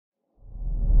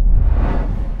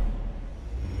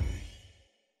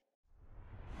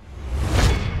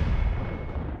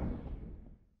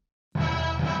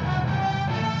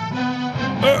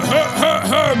Yeah.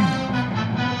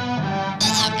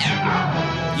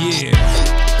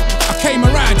 I came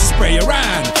around to spray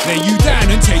around, lay you down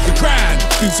and take a crown.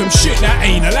 Do some shit that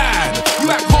ain't allowed. You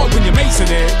act hard when your mates are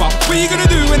there, but what you gonna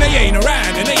do when they ain't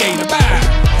around and they ain't about?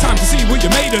 Time to see what you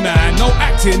made of now, no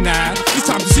acting now. It's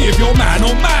time to see if you're man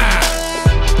or mad.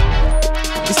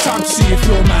 It's time to see if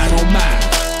you're man or mad.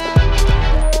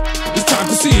 It's time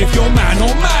to see if you're man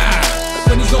or mad.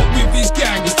 When he's up with his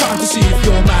gang, it's time to see if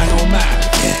you're man or mad.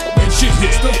 When shit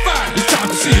hits the fan, it's time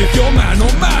to see if you're man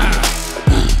or mad.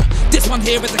 This one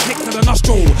here is a kick to the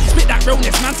nostril. Spit that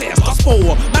realness, man, say it's gospel.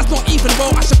 Man's not even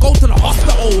well, I should go to the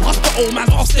hospital. Hospital,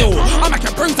 man's hostile. I'm like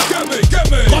a Bruza. Get me.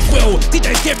 God will,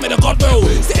 DJs give me the God will.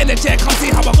 Sit in the chair, come see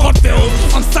how a God feels.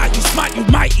 On sight, you smite, you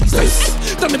mighty Zeus.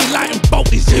 Don't be light and bolt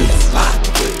these Jews.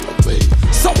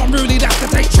 So unruly, that's the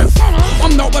date truth.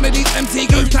 I'm not one of these MC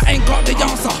goofs that ain't got the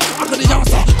answer. I got the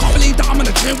answer. Can't believe that I'm in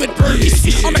a gym with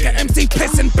Bruce. I'm like an MC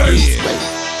piss and booze.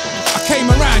 I came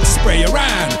around to spray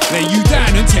around, lay you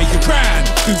down and take a crown.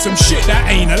 Do some shit that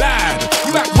ain't allowed.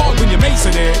 You act hard when your mates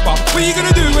are there, but what you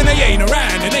gonna do when they ain't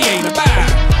around and they ain't about?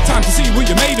 Time to see what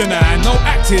you made of now, no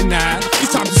acting now.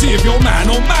 It's time to see if you're man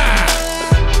or mad.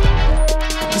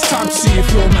 It's time to see if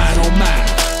you're man or mad.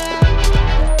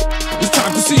 It's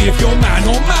time to see if you're man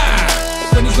or mad.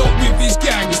 When he's up with his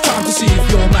gang, it's time to see if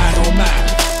you're man or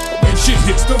mad. When shit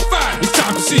hits the fan, it's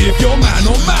time to see if you're man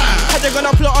or mad. How you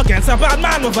gonna plot against a bad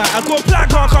man without a good plan?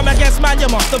 Can't come against man, you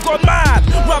must have gone mad.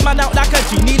 Run man out like a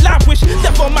genie lamp, wish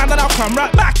death on man and I'll come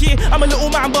right back here. I'm a little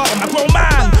man but I'm a grown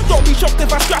man. Don't be shocked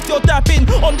if I scrap your dapping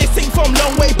on this thing from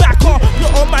long way back. Plot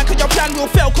on man cause your plan will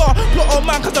fail, car. Plot on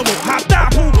man cause I won't have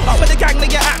dapple. Up with the gang, they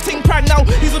get acting prank now.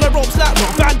 He's on the ropes like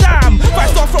not Van Damme.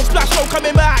 5-star frog splash, no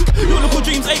coming back. Your little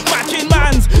dreams ain't matching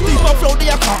man's. Deep on flow,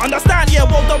 I can't understand. Yeah,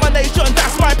 world domination,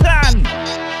 that's my plan.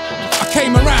 I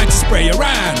came around to spray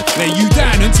around, lay you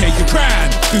down and take a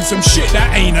crown. Do some shit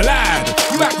that ain't allowed.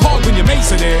 You act hard when your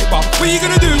mates are there, but what you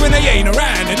gonna do when they ain't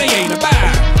around and they ain't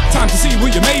about? Time to see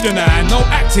what you made of now, no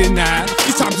acting now.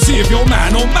 It's time to see if you're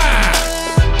man or mad.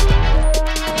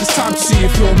 It's time to see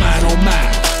if you're man or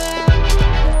mad.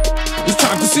 It's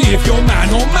time to see if you're man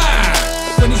or mad.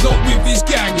 When he's up with his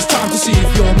gang, it's time to see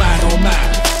if you're man or mad.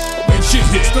 When shit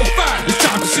hits the fan, it's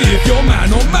time to see if you're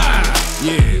man or mad.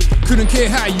 Yeah, couldn't care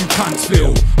how you cunts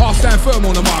feel. I'll stand firm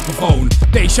on the microphone.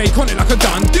 They shake on it like a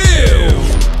done deal.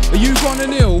 Are you gonna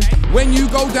kneel when you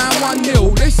go down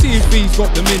 1-0? Let's see if he's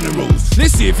got the minerals.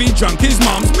 Let's see if he drunk his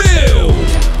mum's bill.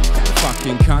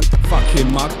 Fucking cunt,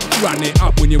 fucking mug. Run it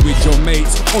up when you're with your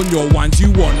mates. On your ones you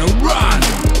wanna run.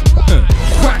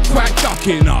 Quack, quack,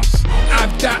 ducking us.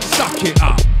 Have that, suck it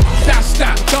up. That's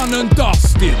that, done and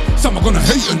dusted. Some are gonna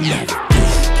hate and love.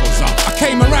 I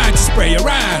came around to spray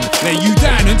around, lay you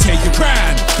down and take a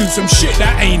crown. Do some shit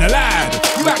that ain't allowed.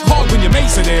 You act hard when your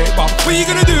mates are there, but what you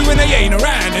gonna do when they ain't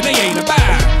around and they ain't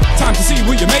about? Time to see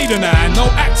what you made of now, no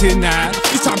acting now.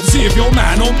 It's time to see if you're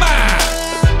man or mad.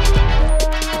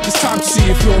 It's time to see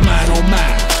if you're man or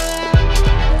mad.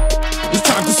 It's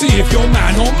time to see if you're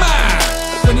man or mad.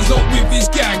 When he's up with his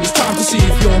gang, it's time to see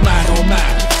if you're man or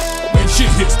mad. When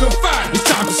shit hits the fan, it's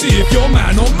time to see if you're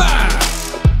man or mad.